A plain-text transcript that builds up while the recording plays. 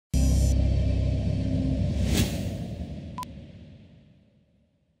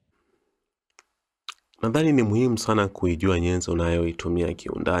Nadhani ni muhimu sana kuijua nyenzo unayoitumia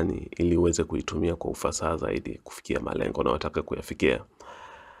kiundani ili uweze kuitumia kwa ufasaha zaidi kufikia malengo unayotaka kuyafikia.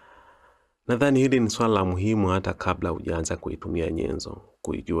 Nadhani hili ni swala la muhimu hata kabla hujaanza kuitumia nyenzo,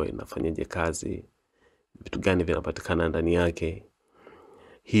 kuijua inafanyaje kazi, vitu gani vinapatikana ndani yake.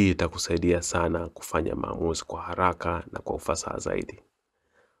 Hii itakusaidia sana kufanya maamuzi kwa haraka na kwa ufasaha zaidi.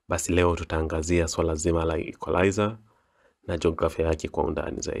 Basi leo tutaangazia swala zima la Equalizer na jiografia yake kwa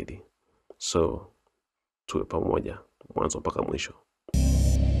undani zaidi. So, tuwe pamoja mwanzo mpaka mwisho.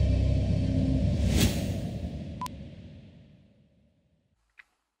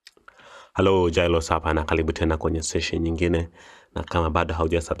 Hello, Jailos hapa na karibu tena kwenye session nyingine. Na kama bado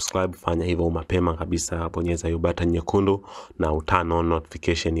haujasubscribe, fanya hivyo mapema kabisa, bonyeza hiyo button nyekundu na uturn on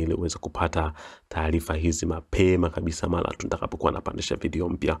notification ili uweze kupata taarifa hizi mapema kabisa mara tutakapokuwa napandisha video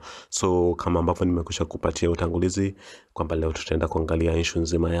mpya. So kama ambavyo nimekwisha kupatia utangulizi kwamba leo tutaenda kuangalia issue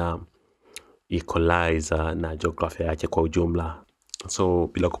nzima ya Equalizer na jiografia yake kwa ujumla. So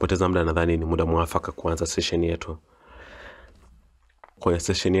bila kupoteza muda, nadhani ni muda mwafaka kuanza session yetu. Kwenye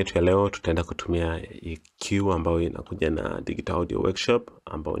session yetu ya leo tutaenda kutumia EQ ambayo inakuja na digital audio workshop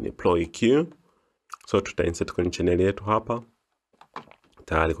ambayo ni Pro EQ. So tuta insert kwenye channel yetu hapa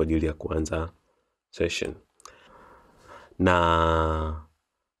tayari kwa ajili ya kuanza session. Na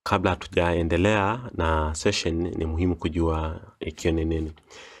kabla hatujaendelea na session, ni muhimu kujua EQ ni nini.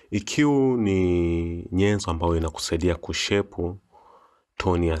 EQ ni nyenzo ambayo inakusaidia kushape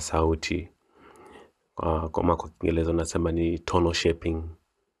toni ya sauti. Kwa Kiingereza nasema ni tonal shaping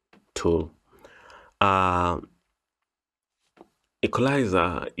tool.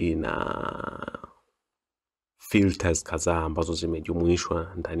 Equalizer ina filters kadhaa ambazo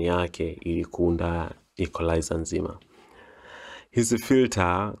zimejumuishwa ndani yake ili kuunda equalizer nzima. Hizi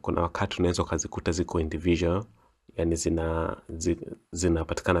filter kuna wakati unaweza kuzikuta ziko individual, yani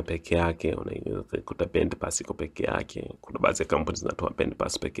zinapatikana peke yake. Unaweza kukuta band pass iko peke yake. Kuna baadhi ya kampuni zinatoa band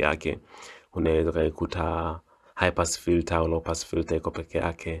pass peke yake. Unaweza kukuta high pass filter au low pass filter iko peke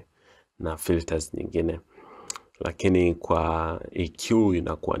yake na filters nyingine. Lakini kwa EQ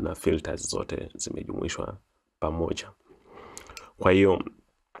inakuwa na filters zote zimejumuishwa pamoja. Kwa hiyo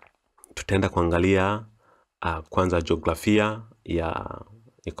tutaenda kuangalia kwanza jiografia ya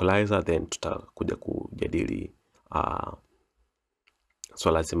Equalizer, then tutakuja kujadili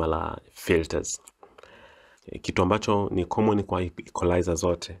swala zima la filters. Kitu ambacho ni common kwa Equalizer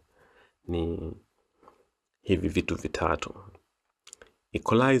zote ni hivi vitu vitatu.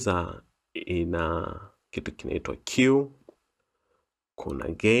 Equalizer ina kitu kinaitwa Q, kuna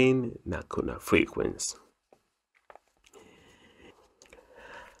gain na kuna frequency.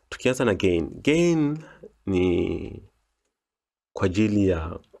 Tukianza na gain. Gain ni kwa ajili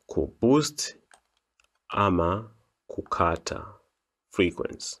ya kuboost ama kukata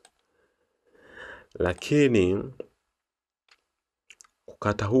frequency. Lakini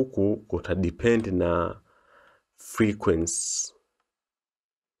kukata huku kutadepend na frequency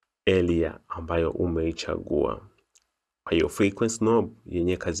area ambayo umeichagua. Kwa hiyo frequency knob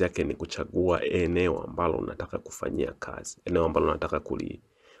yenye kazi yake ni kuchagua eneo ambalo unataka kufanyia kazi, eneo ambalo unataka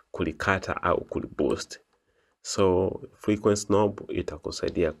kulikata au kuliboost. So frequency knob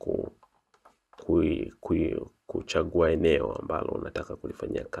itakusaidia kuchagua eneo ambalo unataka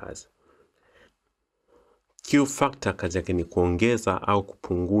kulifanyia kazi. Q factor kazi yake ni kuongeza au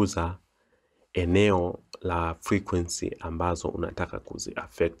kupunguza eneo la frequency ambazo unataka kuzi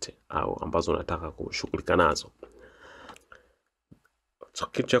affect au ambazo unataka kushughulika nazo. So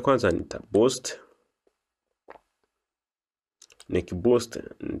kitu cha kwanza nita boost. Nikiboost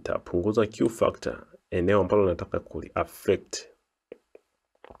nitapunguza Q factor, eneo ambalo nataka kuli affect.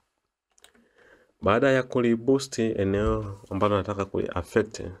 Baada ya kuli boost eneo ambalo nataka kuli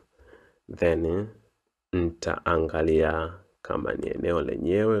affect, then nitaangalia kama ni eneo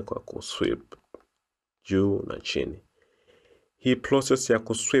lenyewe kwa kusweep juu na chini. Hii process ya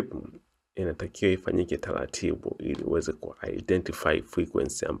kusweep inatakiwa ifanyike taratibu ili uweze ku-identify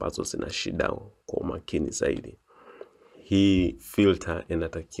frequency ambazo zina shida kwa umakini zaidi. Hii filter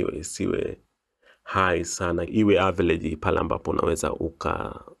inatakiwa isiwe high sana, iwe average pale ambapo unaweza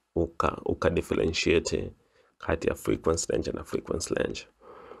uka differentiate kati ya frequency range na frequency range.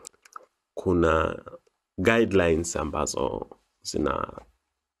 Kuna guidelines ambazo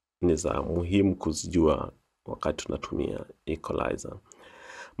ni za muhimu kuzijua wakati tunatumia Equalizer.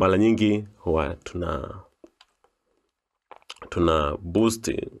 Mara nyingi huwa tuna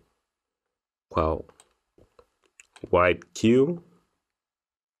boost kwa wide Q,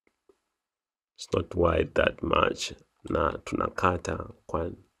 it's not wide that much, na tunakata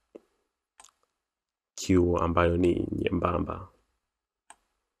kwa Q ambayo ni nyembamba.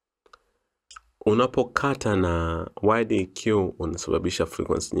 Unapokata na wide EQ unasababisha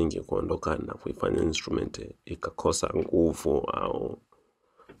frequency nyingi kuondoka na kuifanya instrument ikakosa nguvu au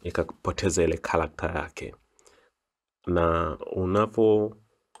ikapoteza ile character yake. Na unapo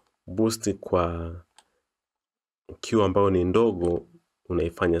boost kwa Q ambayo ni ndogo,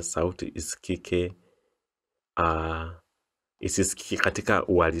 unaifanya sauti isikike isisikike katika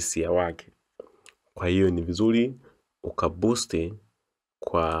uhalisia wake. Kwa hiyo ni vizuri ukaboost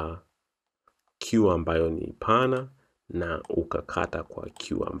kwa Q ambayo ni pana na ukakata kwa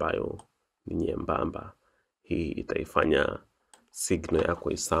Q ambayo ni nyembamba. Hii itaifanya signal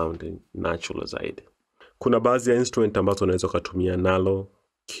yako isound natural zaidi. Kuna baadhi ya instrument ambazo unaweza kutumia nalo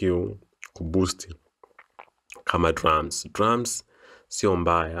Q kuboost kama drums. Drums sio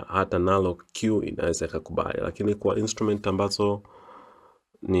mbaya, hata nalo Q inaweza kukubali, lakini kwa instrument ambazo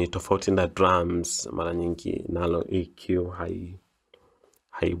ni tofauti na drums, mara nyingi nalo EQ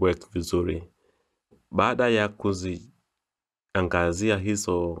haiwork vizuri. Baada ya kuziangazia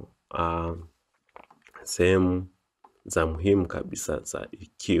hizo sehemu za muhimu kabisa za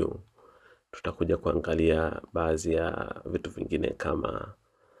EQ, tutakuja kuangalia baadhi ya vitu vingine kama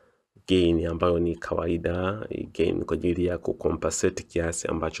gain ambayo ni kawaida. Gain kwa ajili ya kucompensate kiasi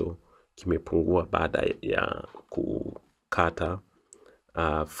ambacho kimepungua baada ya kukata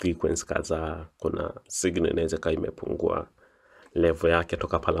frequency kadhaa. Kuna signal inaweza kuwa imepungua level yake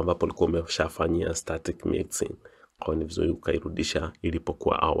toka pale ambapo ulikuwa umeshafanyia static mixing. Kwa ni vizuri ukairudisha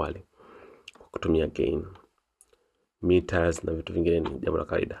ilipokuwa awali kwa kutumia gain. Meters na vitu vingine ni jambo la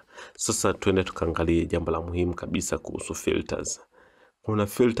kawaida. Sasa tuende tukaangalie jambo la muhimu kabisa kuhusu filters. Kuna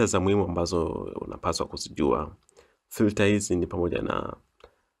filters za muhimu ambazo unapaswa kuzijua. Filter hizi ni pamoja na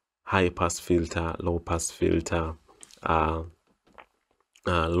high pass filter, low pass filter,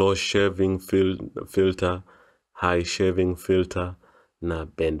 low shaving filter, high shaving filter na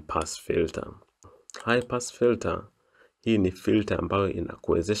band pass filter. High pass filter, hii ni filter ambayo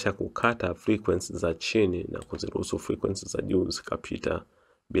inakuwezesha kukata frequency za chini na kuziruhusu frequency za juu zikapita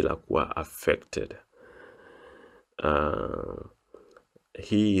bila kuwa affected.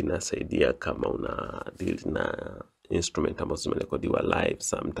 Hii inasaidia kama una deal na instrument ambazo zimerekodiwa live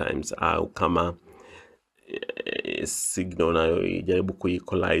sometimes, au kama signal unayojaribu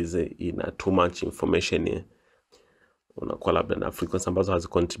kuequalize ina too much information, unakuwa labda na frequency ambazo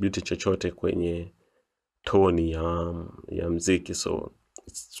hazicontribute chochote kwenye toni ya mziki. So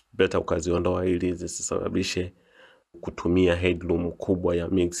it's better ukaziondoa ili zisisababishe kutumia headroom kubwa ya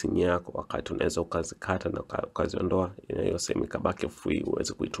mixing yako, wakati unaweza ukazikata na ukaziondoa hiyo sehemu ikabaki free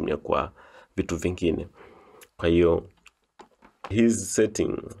uweze kuitumia kwa vitu vingine. Kwa hiyo hizi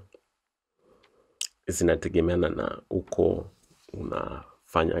setting zinategemeana na uko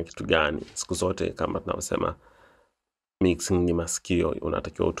unafanya kitu gani. Siku zote kama tunavyosema, mixing ni masikio,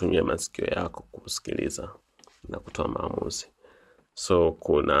 unatakiwa utumie masikio yako kusikiliza na kutoa maamuzi. So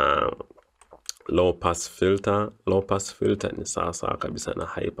kuna low pass filter. Low pass filter ni sawa kabisa na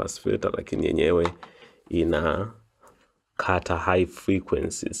high pass filter, lakini yenyewe ina kata high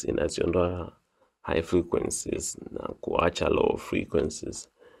frequencies, inaziondoa high frequencies na kuacha low frequencies.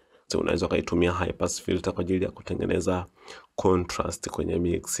 So unaweza kuitumia high pass filter kwa ajili ya kutengeneza contrast kwenye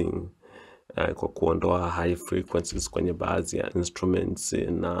mixing, kwa kuondoa high frequencies kwenye baadhi ya instruments,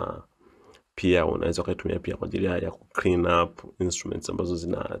 na pia unaweza kuitumia pia kwa ajili ya clean up instruments ambazo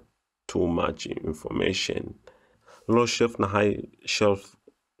zina too much information. Low shelf na high shelf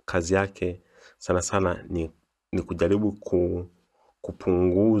kazi yake sana sana ni kujaribu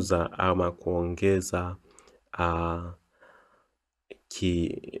kupunguza ama kuongeza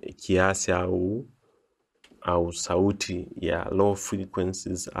kiasi au sauti ya low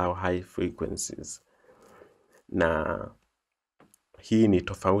frequencies au high frequencies. Na hii ni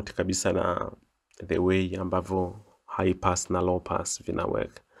tofauti kabisa na the way ambavyo high pass na low pass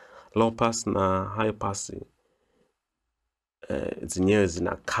vinaweka. Low pass na high pass zenyewe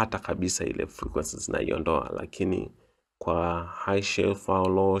zinakata kabisa ile frequency zinaiondoa, lakini kwa high shelf au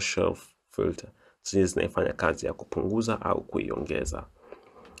low shelf filter zenyewe zinaifanya kazi ya kupunguza au kuiongeza.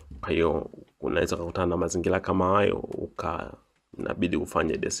 Kwa hiyo unaweza kukutana na mazingira kama hayo, inabidi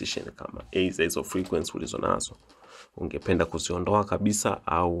ufanye decision kama hizo frequency ulizonazo ungependa kuziondoa kabisa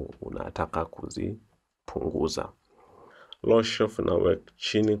au unataka kuzipunguza. Low shelf inaweka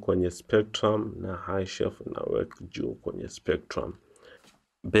chini kwenye spectrum na high shelf inaweka juu kwenye spectrum.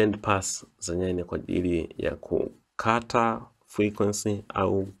 Band pass zenyewe ni kwa ajili ya kukata frequency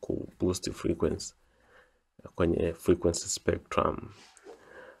au kuboost frequency kwenye frequency spectrum.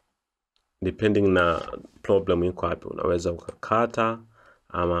 Depending na problem iko wapi, unaweza ukakata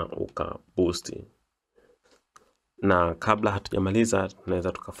ama ukaboost. Na kabla hatujamaliza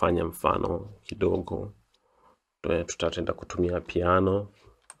tunaweza tukafanya mfano kidogo. Tutatenda kutumia piano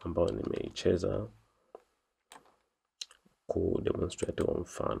ambayo nimeicheza ku demonstrate wa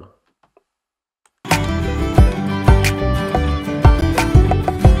mfano.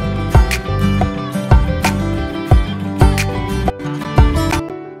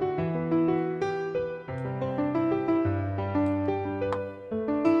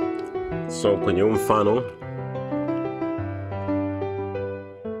 So kwenye mfano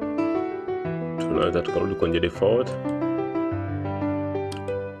tunaweza tukarudi kwenye default,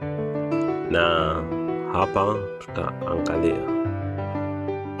 na hapa tutaangalia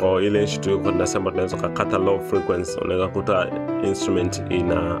kwa ile issue tunasema tunaweza kukata low frequency. Unaweza kuta instrument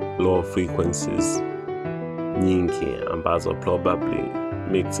ina low frequencies nyingi ambazo probably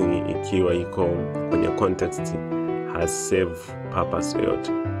mixing ikiwa iko kwenye context has save purpose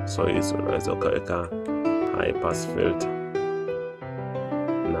yote. So hizo unaweza ukaweka high pass filter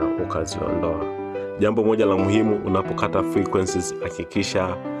na ukaziondoa. Jambo moja la muhimu unapokata frequencies,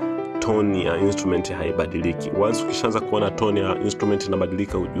 hakikisha tone ya instrument haibadiliki. Once ukishaanza kuona tone ya instrument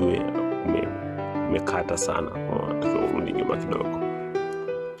inabadilika, ujue umekata sana. Kwa tukirudi nyuma kidogo,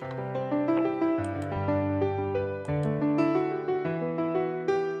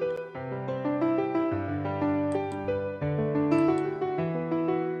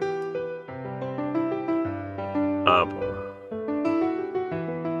 hapo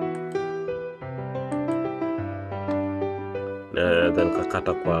then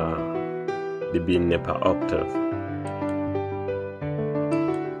kakata kwa dB 4 per octave.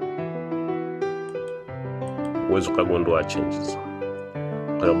 Uwezo kugundua changes.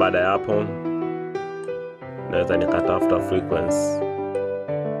 Kwa hiyo baada ya hapo naweza nikatafuta frequency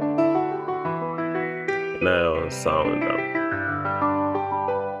inayo sound up.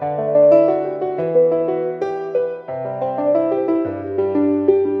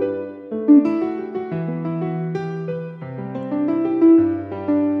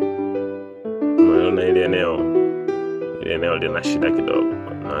 Ile eneo lina shida kidogo,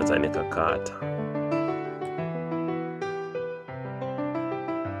 naweza nikakata.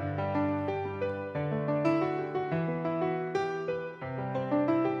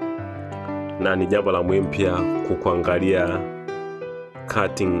 Na ni jambo la muhimu pia kuangalia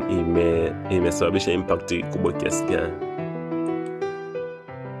cutting imesababisha impact kubwa kiasi gani.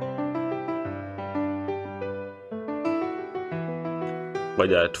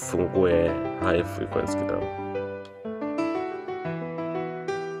 Ngoja tufungue high frequency kidogo.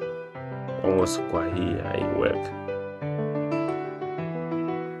 Almost kwa hii haiwork.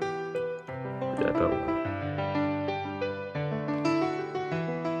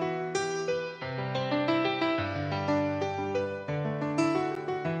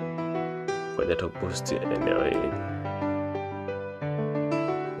 Ngoja tu boost eneo hili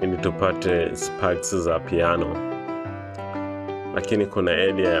ili tupate sparks za piano. Lakini kuna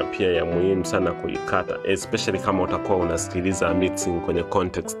area pia ya muhimu sana kuikata, especially kama utakuwa unasikiliza mixing kwenye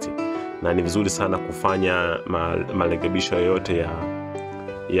context, na ni vizuri sana kufanya marekebisho yote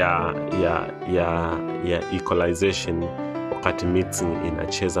ya equalization wakati mixing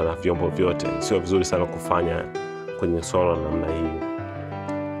inacheza na vyombo vyote. Sio vizuri sana kufanya kwenye solo namna hii.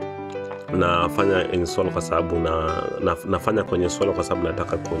 Nafanya in solo kwa sababu nafanya kwenye solo kwa sababu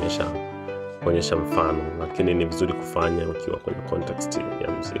nataka kuonyesha mfano, lakini ni vizuri kufanya ukiwa kwenye context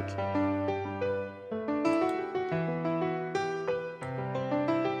ya muziki.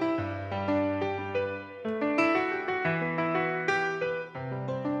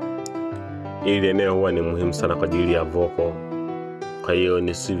 Hili eneo huwa ni muhimu sana kwa ajili ya vocal. Kwa hiyo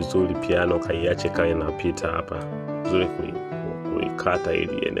ni si vizuri piano kaiache kae inapita hapa. Vizuri kuikata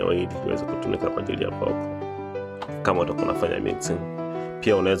ili eneo hili liweze kutumika kwa ajili ya vocal kama utakuwa unafanya mixing.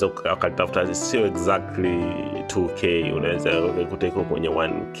 Pia unaweza ukatafuta sio exactly 2K, unaweza kuteka kwenye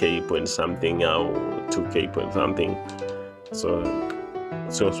 1K point something au 2K point something. So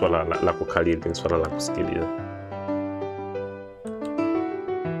sio swala la kukalili, ni swala la kusikiliza.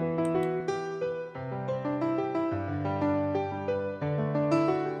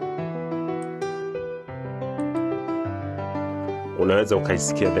 Unaweza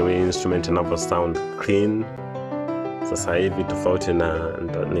ukaisikia the way instrument inavyo sound clean. Sasa hivi tofauti na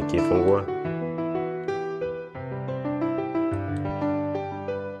nikifungua.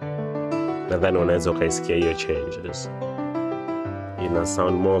 Nadhani unaweza ukaisikia hiyo changes. Ina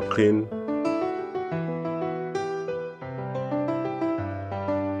sound more clean.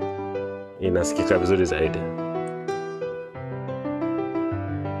 Inasikika vizuri zaidi.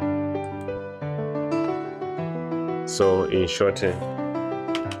 So in short,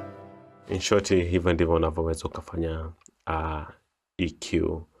 In short, hivyo ndivyo unavyoweza kufanya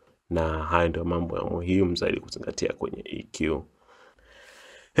EQ, na hayo ndio mambo ya muhimu zaidi kuzingatia kwenye EQ.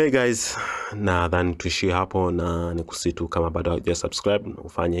 Hey guys, nadhani tuishie hapo, na nikusitu kama bado hujasubscribe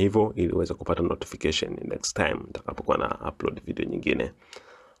ufanye hivyo ili uweze kupata notification next time nitakapokuwa na upload video nyingine.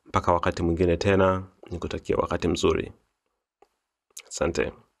 Mpaka wakati mwingine tena, nikutakia wakati mzuri.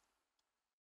 Asante.